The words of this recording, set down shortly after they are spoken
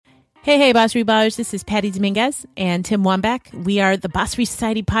Hey, Boss Free Ballers. This is Patty Dominguez and Tim Wambach. We are the Boss Free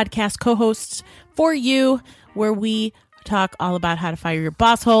Society podcast co-hosts for you, where we talk all about how to fire your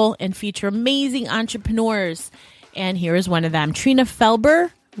boss hole and feature amazing entrepreneurs. And here is one of them, Trina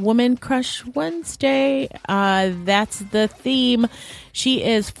Felber, Woman Crush Wednesday. That's the theme. She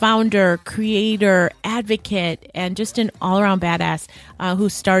is founder, creator, advocate, and just an all-around badass who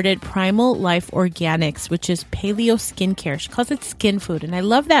started Primal Life Organics, which is paleo skincare. She calls it skin food, and I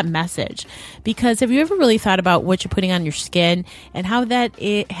love that message because have you ever really thought about what you're putting on your skin and how that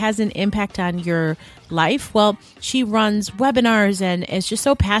it has an impact on your life? Well, she runs webinars and is just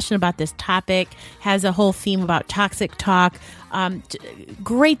so passionate about this topic, has a whole theme about toxic talk,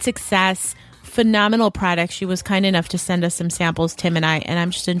 great success, phenomenal products. She was kind enough to send us some samples, Tim and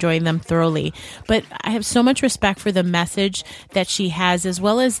I'm just enjoying them thoroughly. But I have so much respect for the message that she has, as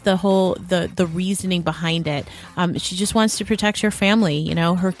well as the whole, the reasoning behind it. She just wants to protect her family, you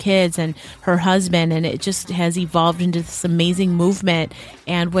know, her kids and her husband, and it just has evolved into this amazing movement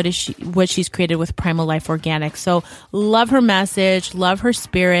and what she's created with Primal Life Organics. So love her message, love her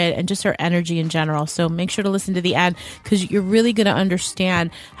spirit, and just her energy in general. So make sure to listen to the end because you're really going to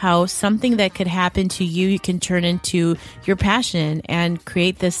understand how something that could happen to you can turn into your passion and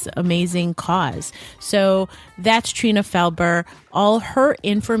create this amazing cause. So that's Trina Felber. All her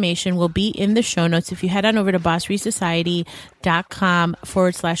information will be in the show notes. If you head on over to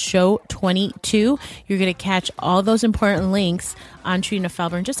bossfreesociety.com/show 22, you're going to catch all those important links on Trina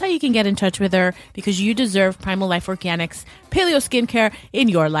Felber and just how you can get in touch with her because you deserve Primal Life Organics paleo skincare in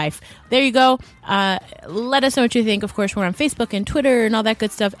your life. There you go. Let us know what you think. Of course, we're on Facebook and Twitter and all that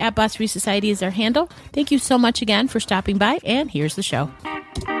good stuff. At Boss Free Society is our handle. Thank you so much again for stopping by, and here's the show.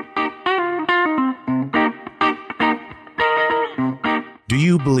 Do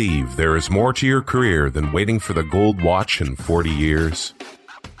you believe there is more to your career than waiting for the gold watch in 40 years?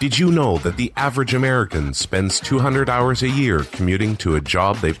 Did you know that the average American spends 200 hours a year commuting to a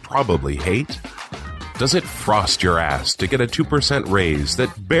job they probably hate? Does it frost your ass to get a 2% raise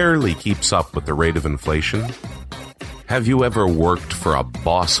that barely keeps up with the rate of inflation? Have you ever worked for a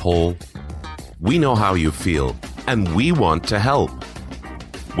boss hole? We know how you feel, and we want to help.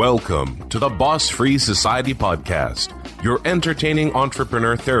 Welcome to the Boss Free Society podcast, your entertaining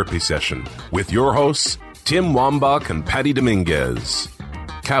entrepreneur therapy session with your hosts, Tim Wambach and Patty Dominguez.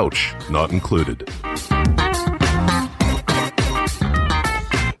 Couch not included.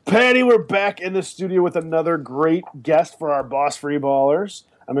 Patty, we're back in the studio with another great guest for our Boss Free Ballers.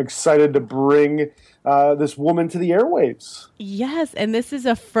 I'm excited to bring this woman to the airwaves. Yes, and this is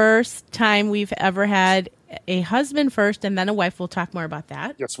a first time we've ever had a husband first and then a wife. We'll talk more about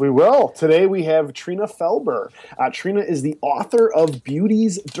that. Yes, we will. Today we have Trina Felber. Trina is the author of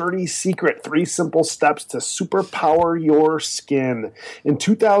Beauty's Dirty Secret, 3 Simple Steps to Superpower Your Skin. In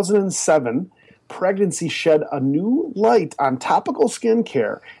 2007, pregnancy shed a new light on topical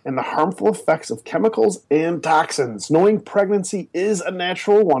skincare and the harmful effects of chemicals and toxins. Knowing pregnancy is a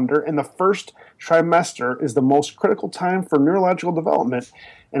natural wonder and the first trimester is the most critical time for neurological development,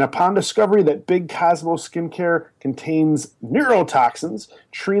 and upon discovery that Big Cosmo skincare contains neurotoxins,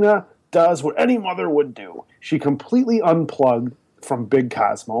 Trina does what any mother would do. She completely unplugged from Big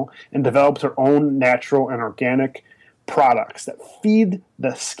Cosmo and developed her own natural and organic products that feed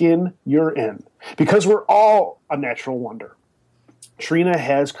the skin you're in. Because we're all a natural wonder, Trina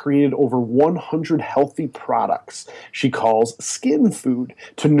has created over 100 healthy products she calls skin food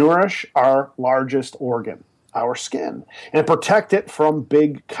to nourish our largest organ, our skin, and protect it from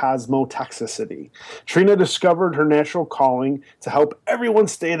big cosmotoxicity. Trina discovered her natural calling to help everyone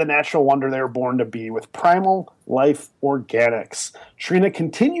stay the natural wonder they were born to be with Primal Life Organics. Trina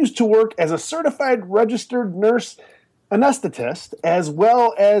continues to work as a certified registered nurse anesthetist, as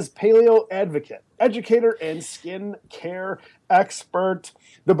well as paleo advocate, educator, and skin care expert.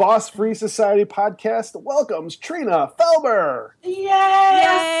 The Boss Free Society podcast welcomes Trina Felber.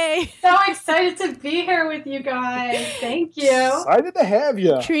 Yay! So excited to be here with you guys. Thank you. Excited to have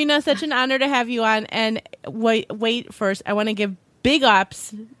you. Trina, such an honor to have you on. And wait first, I want to give big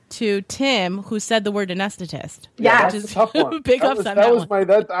ups to Tim, who said the word anesthetist. Yeah, that's a tough one. Big ups on that one.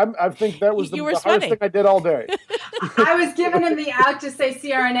 I think that was the hardest thing I did all day. I was giving him the out to say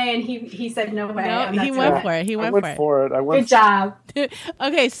CRNA, and he said no way. No, he went for it. He went for it. Good job.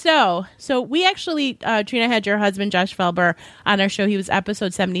 Okay, so we actually, Trina had your husband Josh Felber on our show. He was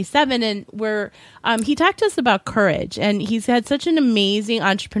episode 77, and he talked to us about courage, and he's had such an amazing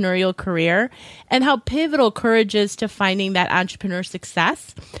entrepreneurial career, and how pivotal courage is to finding that entrepreneur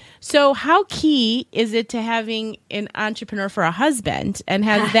success. So how key is it to having an entrepreneur for a husband, and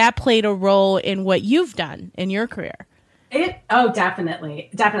has that played a role in what you've done in your career? Definitely.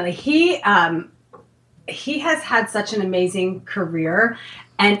 Definitely. He has had such an amazing career,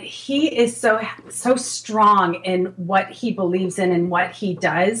 and he is so strong in what he believes in and what he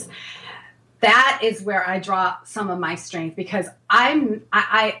does. That is where I draw some of my strength, because I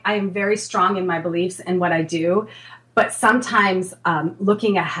am very strong in my beliefs and what I do, but sometimes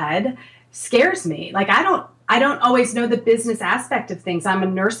looking ahead scares me. Like I don't always know the business aspect of things. I'm a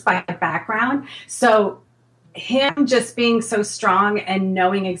nurse by background, so him just being so strong and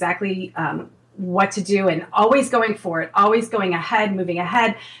knowing exactly what to do and always going for it, always going ahead, moving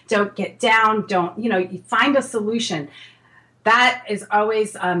ahead. Don't get down. You find a solution. That has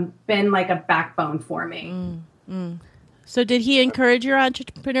always been like a backbone for me. So did he encourage your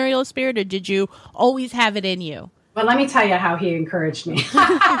entrepreneurial spirit, or did you always have it in you? Well, let me tell you how he encouraged me.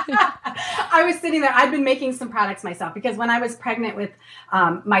 I was sitting there. I'd been making some products myself, because when I was pregnant with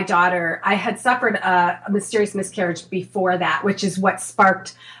my daughter, I had suffered a mysterious miscarriage before that, which is what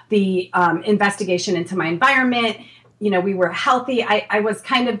sparked the investigation into my environment. We were healthy. I was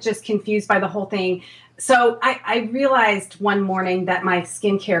kind of just confused by the whole thing. So I realized one morning that my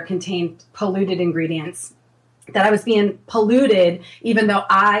skincare contained polluted ingredients, that I was being polluted, even though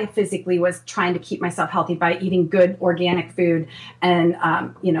I physically was trying to keep myself healthy by eating good organic food and,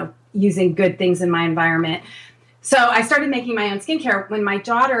 using good things in my environment. So I started making my own skincare. When my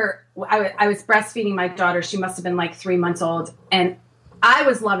daughter, I was breastfeeding my daughter. She must have been like 3 months old. And I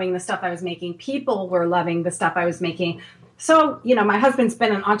was loving the stuff I was making. People were loving the stuff I was making. So, my husband's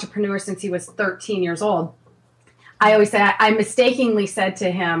been an entrepreneur since he was 13 years old. I always say, I mistakenly said to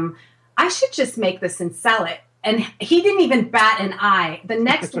him, I should just make this and sell it. And he didn't even bat an eye. The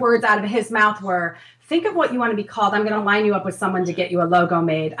next words out of his mouth were, think of what you want to be called. I'm going to line you up with someone to get you a logo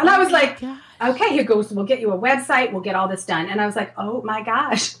made. And I was like, okay, he goes, we'll get you a website. We'll get all this done. And I was like, oh my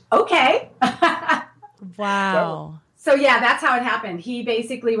gosh. Okay. Wow. So yeah, that's how it happened. He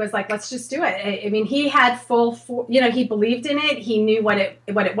basically was like, let's just do it. I mean, he had he believed in it. He knew what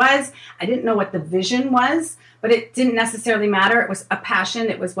it was. I didn't know what the vision was, but it didn't necessarily matter. It was a passion.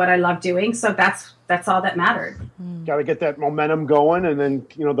 It was what I loved doing. So that's all that mattered. Got to get that momentum going. And then,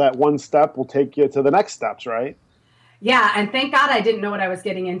 that one step will take you to the next steps, right? Yeah. And thank God I didn't know what I was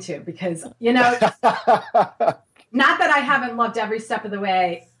getting into, because, not that I haven't loved every step of the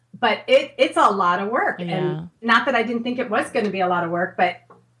way, but it's a lot of work. Yeah. And not that I didn't think it was going to be a lot of work, but,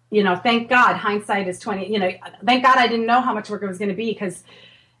 thank God hindsight is 20, thank God I didn't know how much work it was going to be, because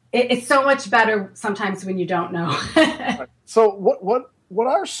it's so much better sometimes when you don't know. So what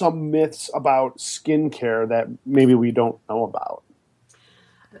are some myths about skincare that maybe we don't know about?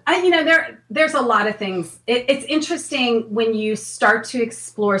 There's a lot of things. It's interesting when you start to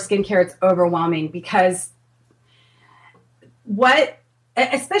explore skincare. It's overwhelming, because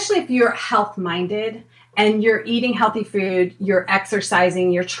especially if you're health minded and you're eating healthy food, you're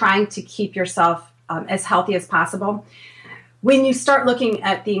exercising, you're trying to keep yourself as healthy as possible. When you start looking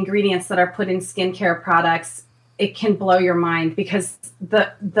at the ingredients that are put in skincare products, it can blow your mind, because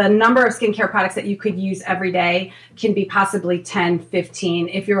the number of skincare products that you could use every day can be possibly 10, 15.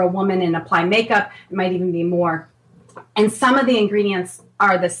 If you're a woman and apply makeup, it might even be more. And some of the ingredients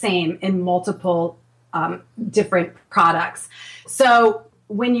are the same in multiple different products. So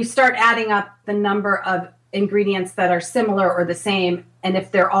when you start adding up the number of ingredients that are similar or the same, and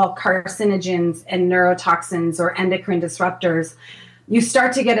if they're all carcinogens and neurotoxins or endocrine disruptors, you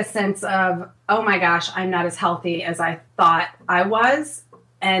start to get a sense of, oh my gosh, I'm not as healthy as I thought I was.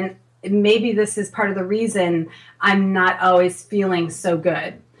 And maybe this is part of the reason I'm not always feeling so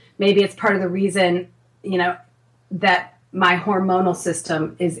good. Maybe it's part of the reason, that my hormonal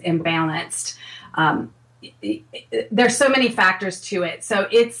system is imbalanced. There's so many factors to it. So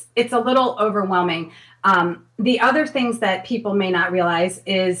it's a little overwhelming. The other things that people may not realize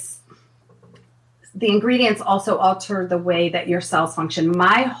is the ingredients also alter the way that your cells function.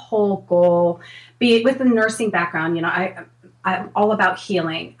 My whole goal, be it with a nursing background, I'm all about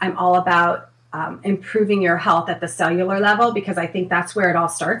healing. I'm all about improving your health at the cellular level, because I think that's where it all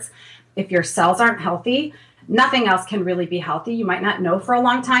starts. If your cells aren't healthy, nothing else can really be healthy. You might not know for a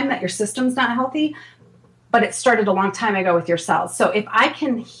long time that your system's not healthy, but it started a long time ago with your cells. So if I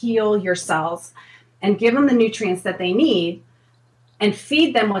can heal your cells and give them the nutrients that they need and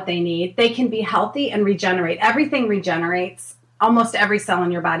feed them what they need, they can be healthy and regenerate. Everything regenerates. Almost every cell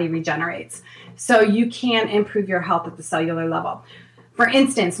in your body regenerates. So you can improve your health at the cellular level. For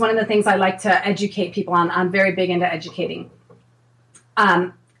instance, one of the things I like to educate people on, I'm very big into educating.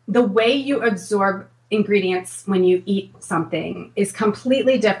 The way you absorb ingredients when you eat something is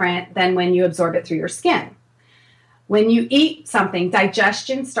completely different than when you absorb it through your skin. When you eat something,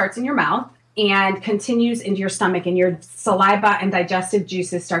 digestion starts in your mouth, and continues into your stomach, and your saliva and digestive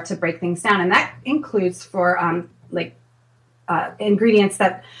juices start to break things down. And that includes for ingredients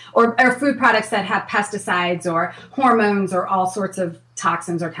that, or food products that have pesticides or hormones or all sorts of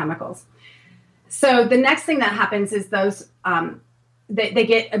toxins or chemicals. So the next thing that happens is those, they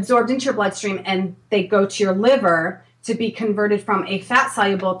get absorbed into your bloodstream and they go to your liver to be converted from a fat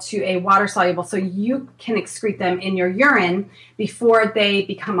soluble to a water soluble, so you can excrete them in your urine before they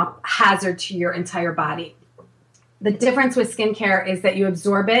become a hazard to your entire body. The difference with skincare is that you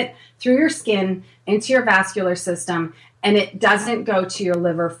absorb it through your skin into your vascular system, and it doesn't go to your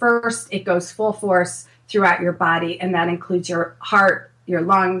liver first. It goes full force throughout your body, and that includes your heart, your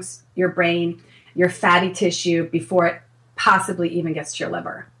lungs, your brain, your fatty tissue before it possibly even gets to your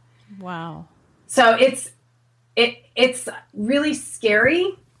liver. Wow. So it's really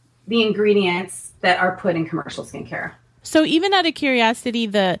scary, the ingredients that are put in commercial skincare. So even out of curiosity,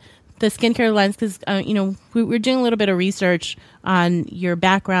 the skincare lens, because we're doing a little bit of research on your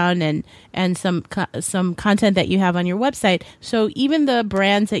background and some content that you have on your website. So even the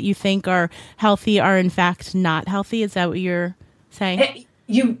brands that you think are healthy are in fact not healthy. Is that what you're saying?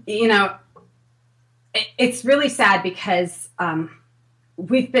 It's really sad because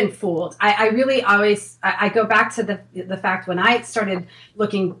we've been fooled. I really always go back to the fact when I started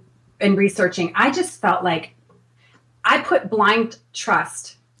looking and researching, I just felt like I put blind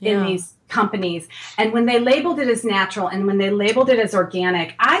trust in these companies. And when they labeled it as natural and when they labeled it as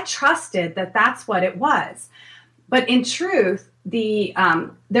organic, I trusted that that's what it was. But in truth,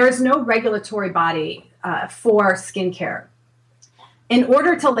 there is no regulatory body for skincare. In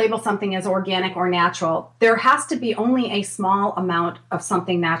order to label something as organic or natural, there has to be only a small amount of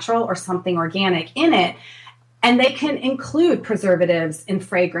something natural or something organic in it. And they can include preservatives and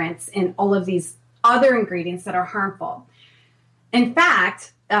fragrance and all of these other ingredients that are harmful. In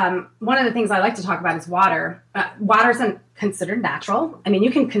fact, one of the things I like to talk about is water. Water isn't considered natural. I mean,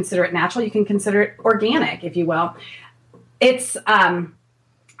 you can consider it natural. You can consider it organic, if you will. It's a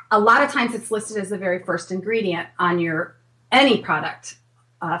lot of times it's listed as the very first ingredient on any product.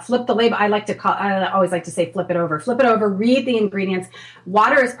 Flip the label. I always like to say, flip it over. Flip it over, read the ingredients.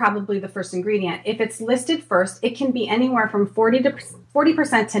 Water is probably the first ingredient. If it's listed first, it can be anywhere from 40%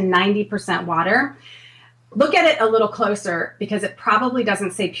 to 90% water. Look at it a little closer because it probably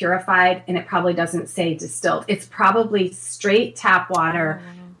doesn't say purified and it probably doesn't say distilled. It's probably straight tap water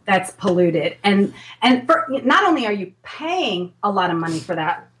that's polluted. And for, not only are you paying a lot of money for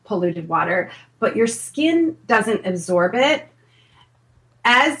that polluted water, but your skin doesn't absorb it.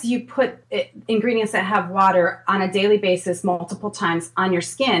 As you put ingredients that have water on a daily basis multiple times on your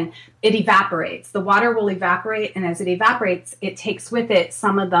skin, it evaporates. The water will evaporate, and as it evaporates, it takes with it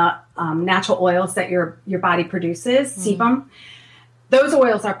some of the natural oils that your body produces, sebum. Those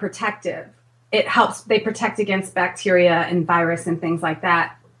oils are protective. They protect against bacteria and virus and things like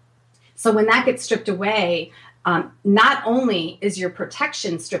that. So when that gets stripped away, not only is your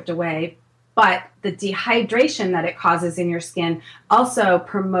protection stripped away, but the dehydration that it causes in your skin also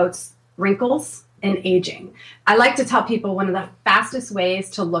promotes wrinkles and aging. I like to tell people one of the fastest ways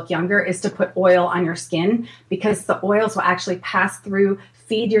to look younger is to put oil on your skin because the oils will actually pass through,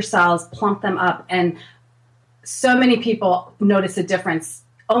 feed your cells, plump them up. And so many people notice a difference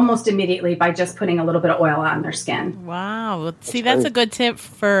almost immediately by just putting a little bit of oil on their skin. Wow. See, that's a good tip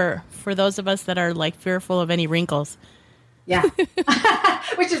for those of us that are like fearful of any wrinkles. Yeah.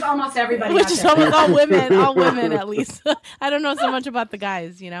 Which is almost everybody. Which is almost all women at least. I don't know so much about the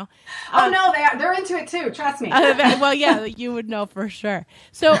guys, Oh no, they're into it too. Trust me. Well, yeah, you would know for sure.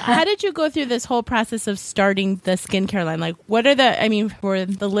 So how did you go through this whole process of starting the skincare line? Like what are for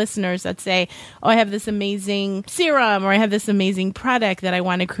the listeners that say, oh, I have this amazing serum or I have this amazing product that I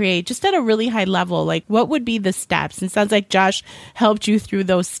want to create just at a really high level, like what would be the steps? And it sounds like Josh helped you through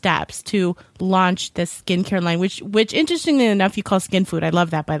those steps to launch this skincare line, which interestingly enough, you call skin food. I love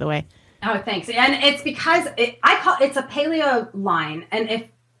that, by the way. Oh, thanks. And it's because it's a paleo line. And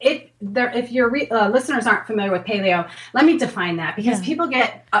if your listeners aren't familiar with paleo, let me define that because people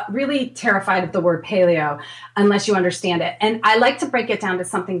get really terrified of the word paleo unless you understand it. And I like to break it down to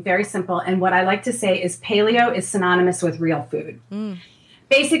something very simple. And what I like to say is paleo is synonymous with real food.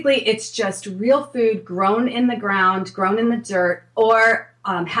 Basically, it's just real food grown in the ground, grown in the dirt, or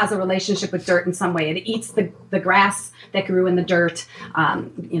has a relationship with dirt in some way. It eats the grass that grew in the dirt,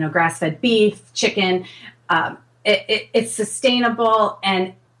 grass-fed beef, chicken. It's sustainable,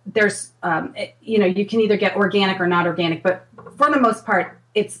 and there's, you can either get organic or not organic, but for the most part,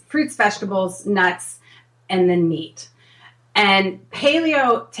 it's fruits, vegetables, nuts, and then meat. And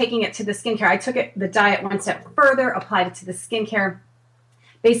paleo, taking it to the skincare, I took the diet one step further, applied it to the skincare.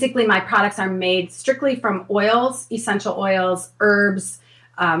 Basically, my products are made strictly from oils, essential oils, herbs,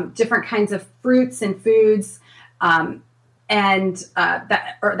 different kinds of fruits and foods, that's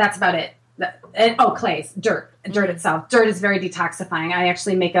about it. Clays, dirt itself. Dirt is very detoxifying. I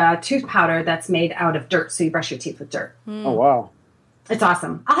actually make a tooth powder that's made out of dirt, so you brush your teeth with dirt. Oh, wow. It's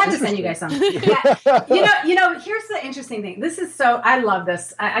awesome. I'll have to send you guys some. Yeah. You know, here's the interesting thing. I love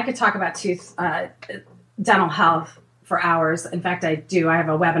this. I could talk about dental health for hours. In fact, I do. I have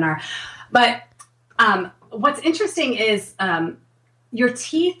a webinar. But what's interesting is your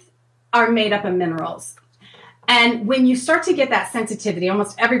teeth are made up of minerals. And when you start to get that sensitivity,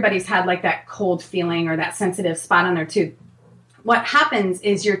 almost everybody's had like that cold feeling or that sensitive spot on their tooth. What happens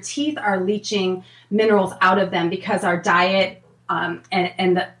is your teeth are leaching minerals out of them because our diet and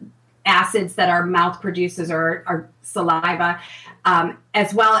the acids that our mouth produces or our saliva,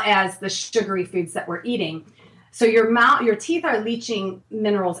 as well as the sugary foods that we're eating. So your teeth are leaching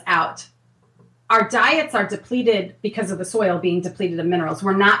minerals out. Our diets are depleted because of the soil being depleted of minerals.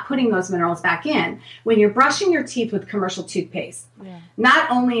 We're not putting those minerals back in. When you're brushing your teeth with commercial toothpaste,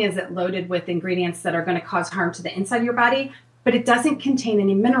 not only is it loaded with ingredients that are going to cause harm to the inside of your body, but it doesn't contain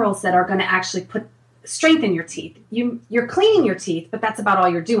any minerals that are going to actually strengthen your teeth. You're cleaning your teeth, but that's about all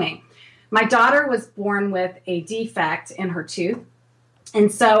you're doing. My daughter was born with a defect in her tooth. And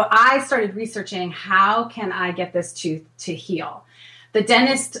so I started researching, how can I get this tooth to heal? The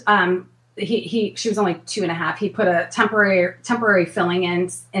dentist, she was only 2.5. He put a temporary filling in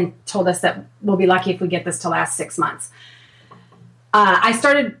and told us that we'll be lucky if we get this to last 6 months. I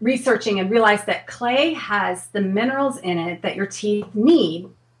started researching and realized that clay has the minerals in it that your teeth need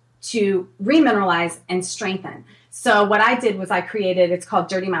to remineralize and strengthen. So what I did was it's called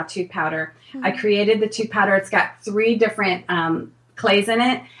Dirty Mouth Tooth Powder. I created the tooth powder. It's got 3 different clays in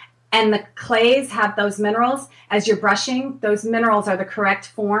it. And the clays have those minerals. As you're brushing, those minerals are the correct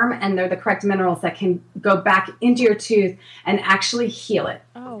form, and they're the correct minerals that can go back into your tooth and actually heal it.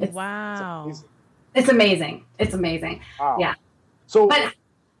 Oh, wow. It's amazing. It's amazing. Wow. Yeah. So, but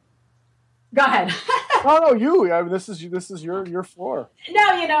go ahead. No, you. I mean, this is your floor.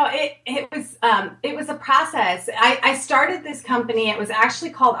 No, it was a process. I started this company. It was actually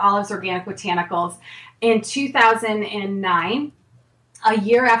called Olives Organic Botanicals in 2009. A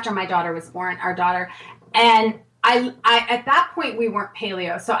year after my daughter was born, and I at that point we weren't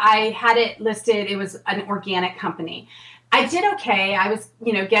paleo, so I had it listed. It was an organic company. I did okay. I was,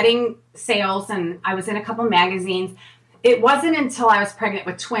 getting sales, and I was in a couple magazines. It wasn't until I was pregnant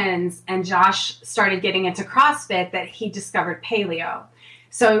with twins and Josh started getting into CrossFit that he discovered paleo.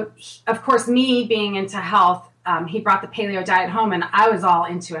 So, of course, me being into health, he brought the paleo diet home, and I was all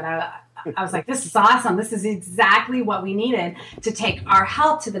into it. I was like, this is awesome. This is exactly what we needed to take our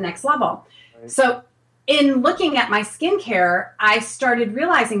health to the next level. Right. So in looking at my skincare, I started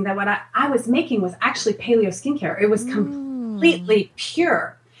realizing that what I was making was actually paleo skincare. It was completely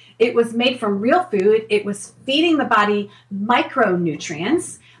pure. It was made from real food. It was feeding the body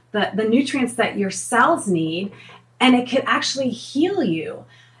micronutrients, the nutrients that your cells need, and it could actually heal you.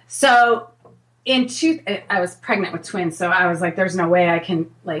 So I was pregnant with twins, so I was like, there's no way I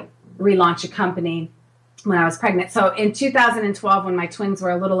can relaunch a company when I was pregnant. So in 2012, when my twins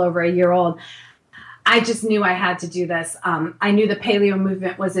were a little over a year old, I just knew I had to do this. I knew the paleo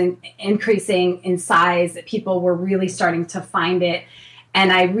movement was increasing in size. People were really starting to find it.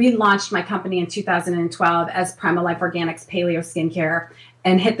 And I relaunched my company in 2012 as Primal Life Organics Paleo Skincare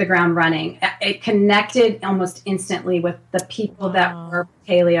and hit the ground running. It connected almost instantly with the people that were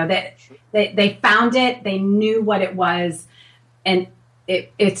paleo. They found it. They knew what it was. And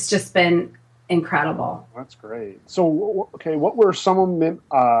it's just been incredible. That's great. So, okay, what were some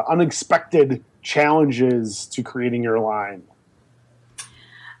unexpected challenges to creating your line?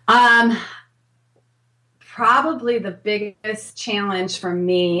 Probably the biggest challenge for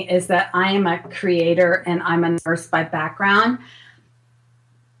me is that I am a creator and I'm a nurse by background.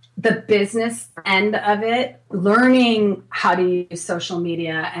 The business end of it, learning how to use social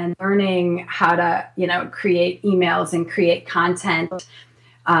media and learning how to, create emails and create content.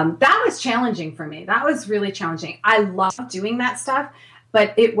 That was challenging for me. That was really challenging. I love doing that stuff,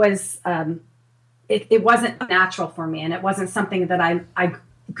 but it was, it wasn't natural for me. And it wasn't something that I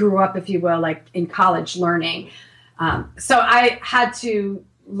grew up, if you will, like in college learning. So I had to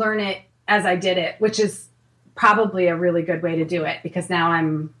learn it as I did it, which is probably a really good way to do it because now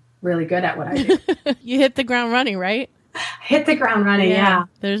I'm really good at what I do. You hit the ground running, right? Hit the ground running, yeah.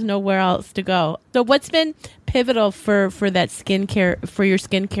 There's nowhere else to go. So what's been pivotal for that skincare, for your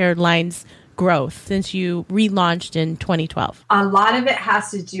skincare line's growth since you relaunched in 2012? A lot of it has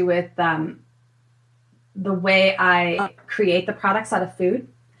to do with the way I create the products out of food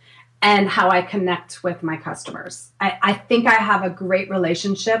and how I connect with my customers. I think I have a great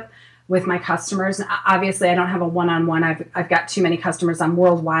relationship with my customers. Obviously, I don't have a one-on-one. I've got too many customers. I'm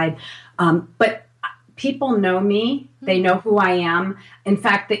worldwide. But people know me. They know who I am. In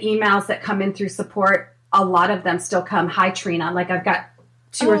fact, the emails that come in through support, a lot of them still come, "Hi, Trina." Like I've got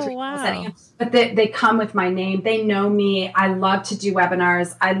 2 or 3 wow. that answer, but they come with my name. They know me. I love to do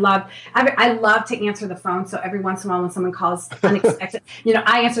webinars. I love to answer the phone. So every once in a while when someone calls unexpected,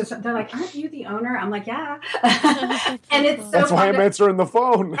 I answer. They're like, "Aren't you the owner?" I'm like, "Yeah." And it's so that's why I'm answering the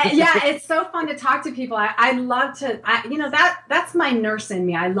phone. Yeah, it's so fun to talk to people. I love to, that's my nurse in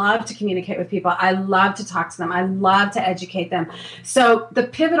me. I love to communicate with people. I love to talk to them. I love to educate them. So the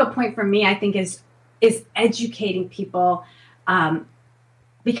pivotal point for me, I think, is educating people.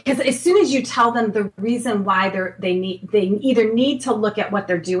 Because as soon as you tell them the reason why they either need to look at what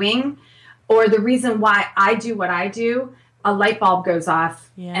they're doing, or the reason why I do what I do, a light bulb goes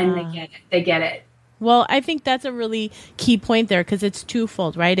off and they get it. Well, I think that's a really key point there because it's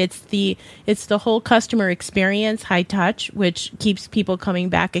twofold, right? It's the whole customer experience, high touch, which keeps people coming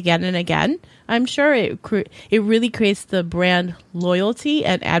back again and again. I'm sure it really creates the brand loyalty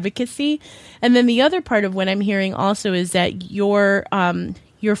and advocacy. And then the other part of what I'm hearing also is that your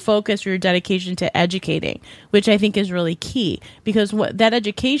focus or your dedication to educating, which I think is really key because that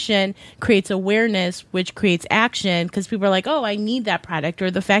education creates awareness, which creates action because people are like, oh, I need that product.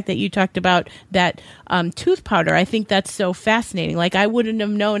 Or the fact that you talked about that tooth powder, I think that's so fascinating. Like I wouldn't have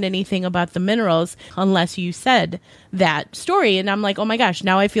known anything about the minerals unless you said that story. And I'm like, oh my gosh,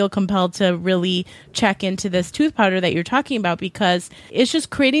 now I feel compelled to really check into this tooth powder that you're talking about because it's just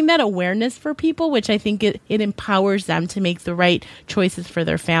creating that awareness for people, which I think it empowers them to make the right choices for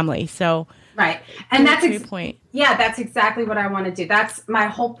their family. So right. And that's a point. Yeah, that's exactly what I want to do. That's my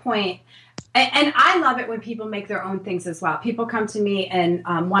whole point. And I love it when people make their own things as well. People come to me and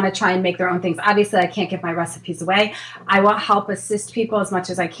want to try and make their own things. Obviously, I can't give my recipes away. I will help assist people as much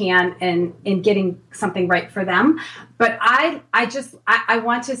as I can in getting something right for them. But I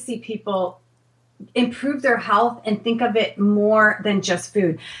want to see people improve their health and think of it more than just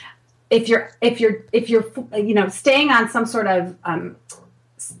food. If you're staying on some sort of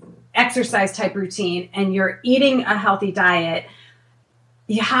exercise type routine and you're eating a healthy diet,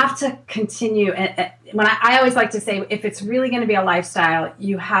 you have to continue. When I always like to say, if it's really going to be a lifestyle,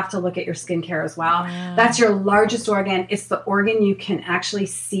 you have to look at your skincare as well. Yeah. That's your largest organ. It's the organ you can actually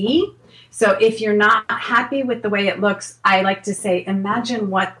see. So if you're not happy with the way it looks, I like to say, imagine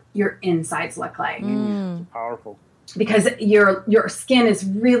what your insides look like. Powerful. Because your skin is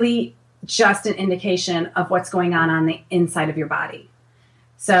really just an indication of what's going on the inside of your body.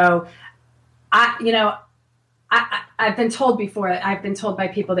 So I've been told before, I've been told by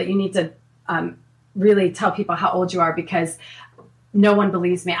people that you need to really tell people how old you are because no one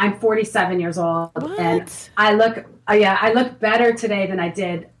believes me. I'm 47 years old. What? And I look better today than I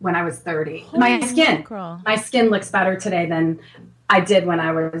did when I was 30. Holy My skin looks better today than I did when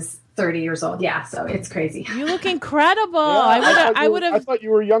I was 30 years old. Yeah. So it's crazy. You look incredible. Yeah, I would have. I thought you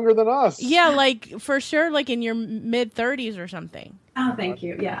were younger than us. Yeah. Like for sure. Like in your mid 30s or something. Oh, thank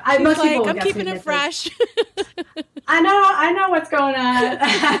you. Yeah. Most people I'm keeping it fresh. I know what's going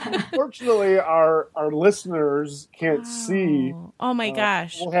on. Fortunately, our listeners can't see. Oh my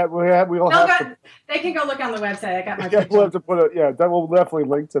gosh. We'll have to, they can go look on the website. I got my we'll have to put that will definitely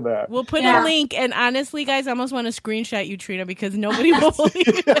link to that. We'll put a link. And honestly, guys, I almost want to screenshot you, Trina, because nobody will believe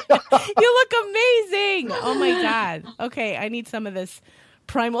it. You look amazing. Oh my God. Okay, I need some of this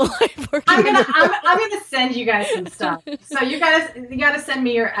Primal Life. I'm gonna send you guys some stuff. So you gotta send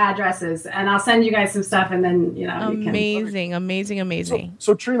me your addresses, and I'll send you guys some stuff, and then amazing.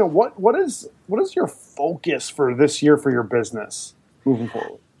 So Trina, what is your focus for this year for your business moving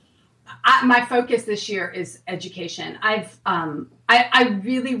forward? My focus this year is education. I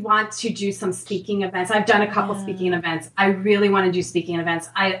really want to do some speaking events. I've done a couple speaking events. I really want to do speaking events.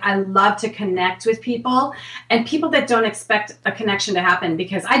 I love to connect with people and people that don't expect a connection to happen,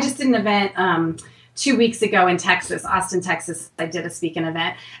 because I just did an event 2 weeks ago in Texas, Austin, Texas. I did a speaking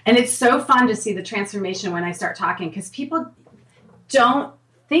event, and it's so fun to see the transformation when I start talking, because people don't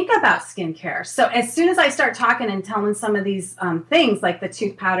think about skincare. So as soon as I start talking and telling some of these things like the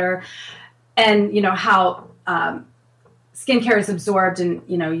tooth powder and, how skincare is absorbed and,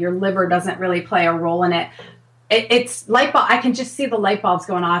 your liver doesn't really play a role in it, it's light bulb. I can just see the light bulbs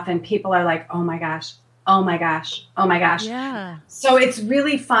going off and people are like, oh my gosh, oh my gosh, oh my gosh. Yeah. So it's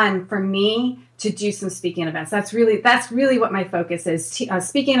really fun for me to do some speaking events. That's really what my focus is.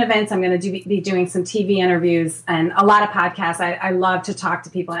 Speaking events. I'm going to be doing some TV interviews and a lot of podcasts. I love to talk to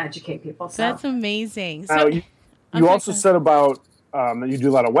people and educate people. So that's amazing. So you also said about that you do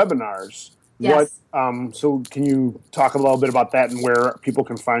a lot of webinars. Yes. So can you talk a little bit about that and where people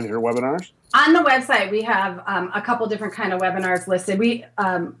can find your webinars? On the website, we have a couple different kind of webinars listed.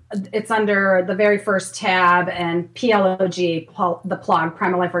 It's under the very first tab and PLOG, the plug,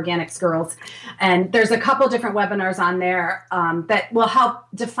 Primal Life Organics Girls. And there's a couple different webinars on there that will help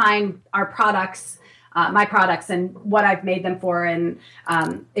define our products, my products, and what I've made them for. And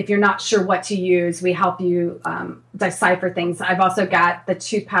if you're not sure what to use, we help you decipher things. I've also got the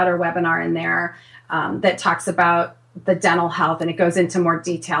tooth powder webinar in there that talks about the dental health, and it goes into more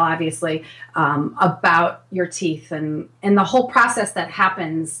detail, obviously, about your teeth and the whole process that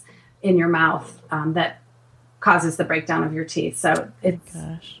happens in your mouth that causes the breakdown of your teeth. So it's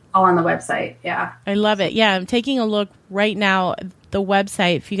all on the website. Yeah. I love it. Yeah. I'm taking a look right now. The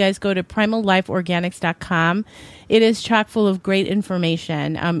website, if you guys go to primallifeorganics.com, it is chock full of great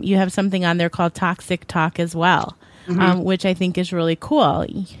information. You have something on there called Toxic Talk as well, which I think is really cool.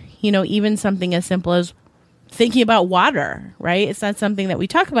 You know, even something as simple as thinking about water, right? It's not something that we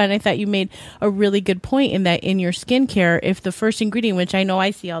talk about. And I thought you made a really good point in that in your skincare, if the first ingredient, which I know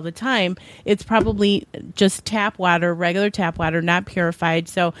I see all the time, it's probably just tap water, regular tap water, not purified.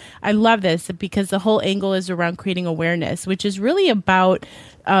 So I love this because the whole angle is around creating awareness, which is really about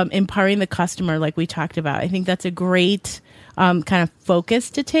empowering the customer like we talked about. I think that's a great kind of focus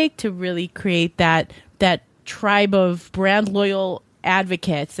to take to really create that tribe of brand loyal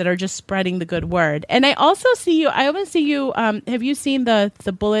advocates that are just spreading the good word. And I also see you, have you seen the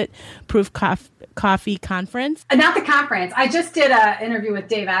Bulletproof Coffee conference? Not the conference. I just did an interview with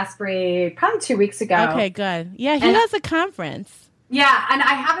Dave Asprey probably 2 weeks ago. Okay, good. Yeah, he has a conference. Yeah, and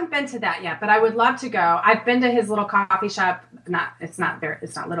I haven't been to that yet, but I would love to go. I've been to his little coffee shop. It's not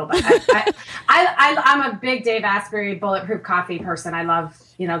little, but I'm a big Dave Asprey Bulletproof Coffee person. I love,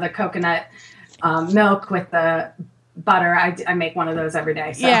 the coconut milk with the butter. I make one of those every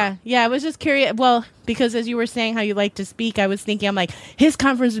day. So. Yeah. I was just curious. Well, because as you were saying how you like to speak, I was thinking, I'm like, his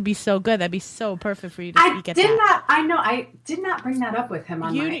conference would be so good. That'd be so perfect for you to speak at that. I did not bring that up with him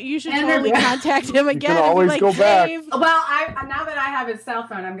on You should totally contact him again. You can always go back. Well, now that I have his cell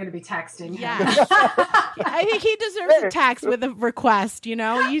phone, I'm going to be texting him. Yeah. I think he deserves a text with a request,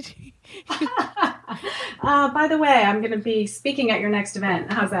 By the way, I'm going to be speaking at your next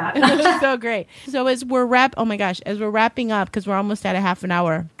event. How's that? So great. So as we're wrapping up, because we're almost at a half an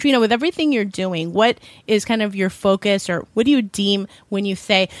hour, Trina, with everything you're doing, what is kind of your focus, or what do you deem when you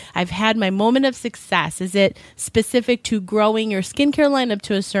say, I've had my moment of success? Is it specific to growing your skincare line up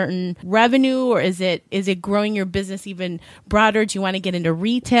to a certain revenue, or is it growing your business even broader? Do you want to get into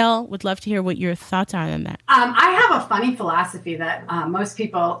retail? Would love to hear what your thoughts are on that. I have a funny philosophy that most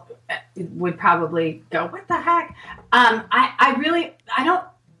people would probably go, what the heck?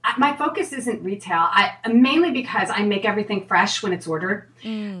 My focus isn't retail. Mainly because I make everything fresh when it's ordered.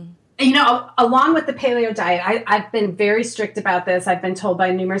 Along with the paleo diet, I've been very strict about this. I've been told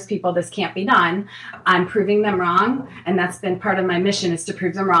by numerous people this can't be done. I'm proving them wrong. And that's been part of my mission, is to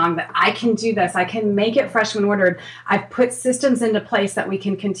prove them wrong, that I can do this. I can make it fresh when ordered. I've put systems into place that we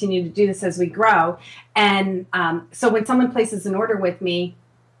can continue to do this as we grow. And so when someone places an order with me,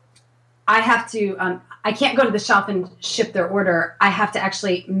 I have to, I can't go to the shelf and ship their order. I have to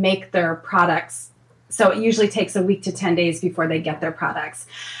actually make their products. So it usually takes a week to 10 days before they get their products.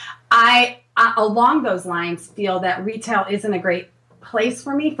 I along those lines, feel that retail isn't a great place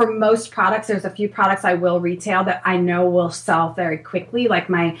for me. For most products, there's a few products I will retail that I know will sell very quickly, like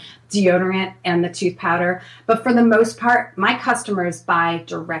my deodorant and the tooth powder. But for the most part, my customers buy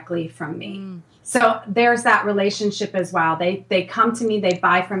directly from me. So there's that relationship as well. They come to me, they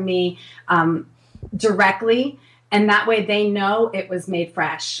buy from me directly, and that way they know it was made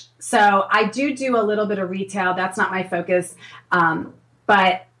fresh. So I do a little bit of retail. That's not my focus.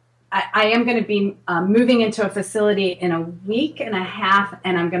 But I am going to be moving into a facility in a week and a half,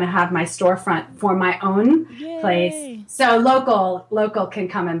 and I'm going to have my storefront for my own place. So local can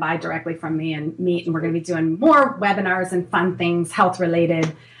come and buy directly from me and meet, and we're going to be doing more webinars and fun things, health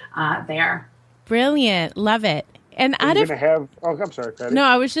related there. Brilliant. Love it. And I'm sorry, Patty. No,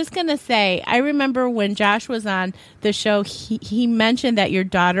 I was just going to say, I remember when Josh was on the show, he mentioned that your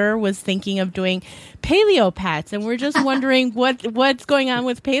daughter was thinking of doing paleo pets, and we're just wondering what's going on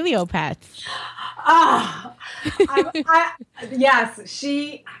with paleo pets. Yes,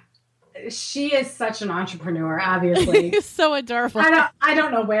 she is such an entrepreneur, obviously. So adorable. I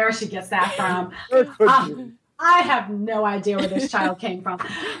don't know where she gets that from. I have no idea where this child came from.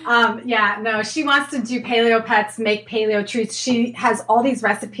 She wants to do paleo pets, make paleo treats. She has all these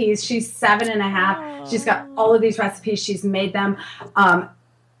recipes. She's 7.5. She's got all of these recipes. She's made them.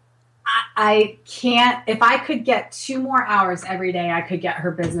 I can't, if I could get 2 more hours every day, I could get her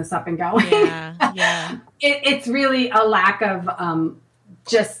business up and going. Yeah. It's really a lack of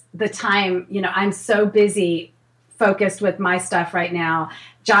just the time. I'm so busy, focused with my stuff right now.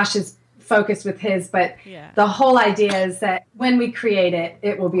 Josh is focused with his, but the whole idea is that when we create it,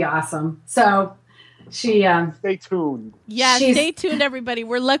 it will be awesome. So stay tuned. Yeah, stay tuned, everybody.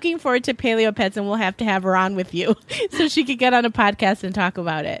 We're looking forward to Paleo Pets, and we'll have to have her on with you so she could get on a podcast and talk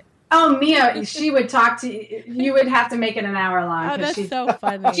about it. Oh, Mia, she would talk to you. You would have to make it an hour long. Oh, that's so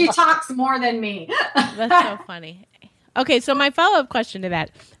funny. She talks more than me. That's so funny. Okay, so my follow-up question to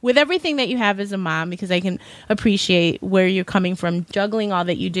that, with everything that you have as a mom, because I can appreciate where you're coming from, juggling all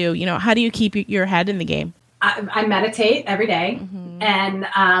that you do, how do you keep your head in the game? I meditate every day, and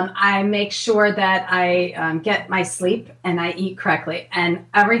I make sure that I get my sleep and I eat correctly, and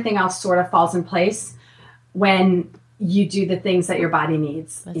everything else sort of falls in place when you do the things that your body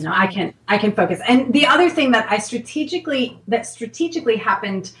needs. That's right. I can focus. And the other thing that strategically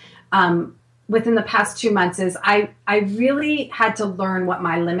happened within the past 2 months is I really had to learn what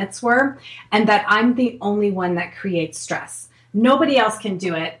my limits were, and that I'm the only one that creates stress. Nobody else can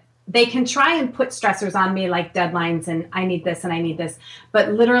do it. They can try and put stressors on me like deadlines and I need this and I need this.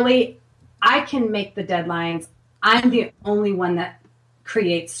 But literally, I can make the deadlines. I'm the only one that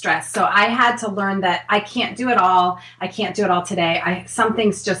creates stress. So I had to learn that I can't do it all. I can't do it all today. Some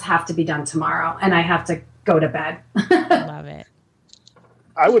things just have to be done tomorrow, and I have to go to bed. Love it.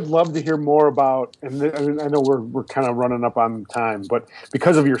 I would love to hear more about, and I know we're kind of running up on time, but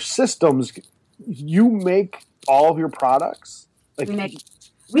because of your systems, you make all of your products?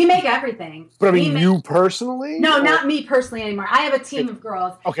 We make everything. But I mean, you personally? No, not me personally anymore. I have a team of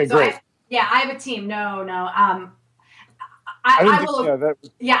girls. Okay, great. I have a team. No.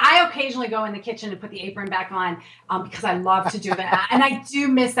 I occasionally go in the kitchen and put the apron back on because I love to do that. And I do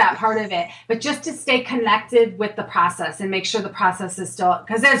miss that part of it. But just to stay connected with the process and make sure the process is still,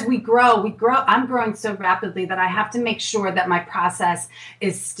 because as we grow, I'm growing so rapidly that I have to make sure that my process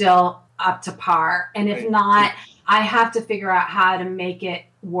is still up to par. And if not, I have to figure out how to make it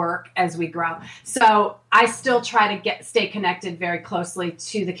work as we grow. So I still try to stay connected very closely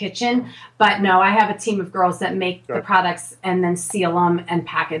to the kitchen, but no, I have a team of girls that make the products and then seal them and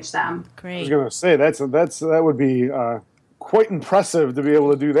package them. Great. I was going to say that would be quite impressive to be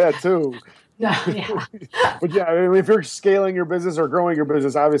able to do that too. Yeah. But yeah, I mean, if you're scaling your business or growing your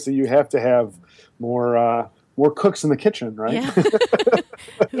business, obviously you have to have more cooks in the kitchen, right? Yeah.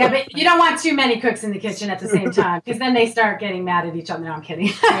 Yeah, but you don't want too many cooks in the kitchen at the same time, because then they start getting mad at each other. No, I'm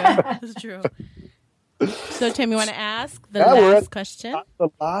kidding. That's true. So, Tim, you want to ask the last question? The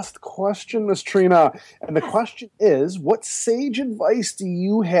last question, Ms. Trina. And the question is, what sage advice do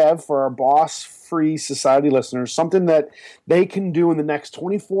you have for our Boss Free Society listeners, something that they can do in the next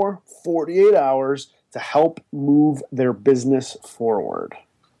 24, 48 hours to help move their business forward?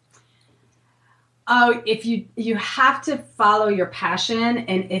 Oh, if you have to follow your passion,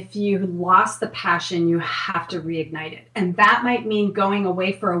 and if you lost the passion, you have to reignite it. And that might mean going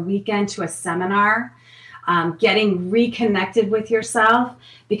away for a weekend to a seminar, getting reconnected with yourself,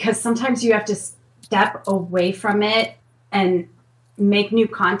 because sometimes you have to step away from it and make new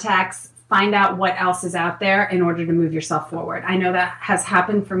contacts, find out what else is out there in order to move yourself forward. I know that has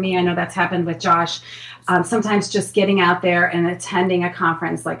happened for me. I know that's happened with Josh. Sometimes just getting out there and attending a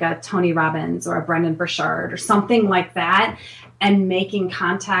conference like a Tony Robbins or a Brendan Burchard or something like that, and making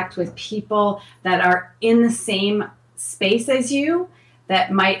contact with people that are in the same space as you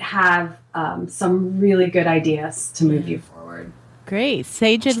that might have some really good ideas to move you forward. Great.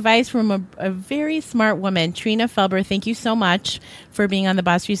 Sage advice from a very smart woman. Trina Felber, thank you so much for being on the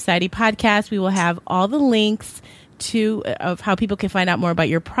Boss Free Society podcast. We will have all the links of how people can find out more about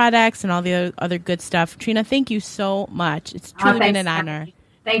your products and all the other good stuff. Trina, thank you so much. It's truly been an honor.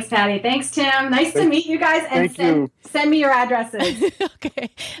 Thanks, Patty. Thanks, Tim. Nice to meet you guys. And send me your addresses.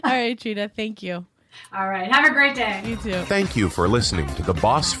 Okay. All right, Trina. Thank you. All right. Have a great day. You too. Thank you for listening to the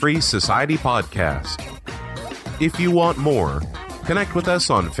Boss Free Society podcast. If you want more, connect with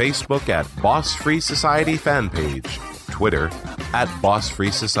us on Facebook at Boss Free Society fan page, Twitter at Boss Free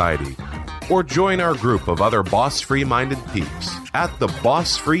Society, or join our group of other boss free minded peeps at the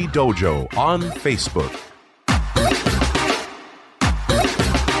Boss Free Dojo on Facebook.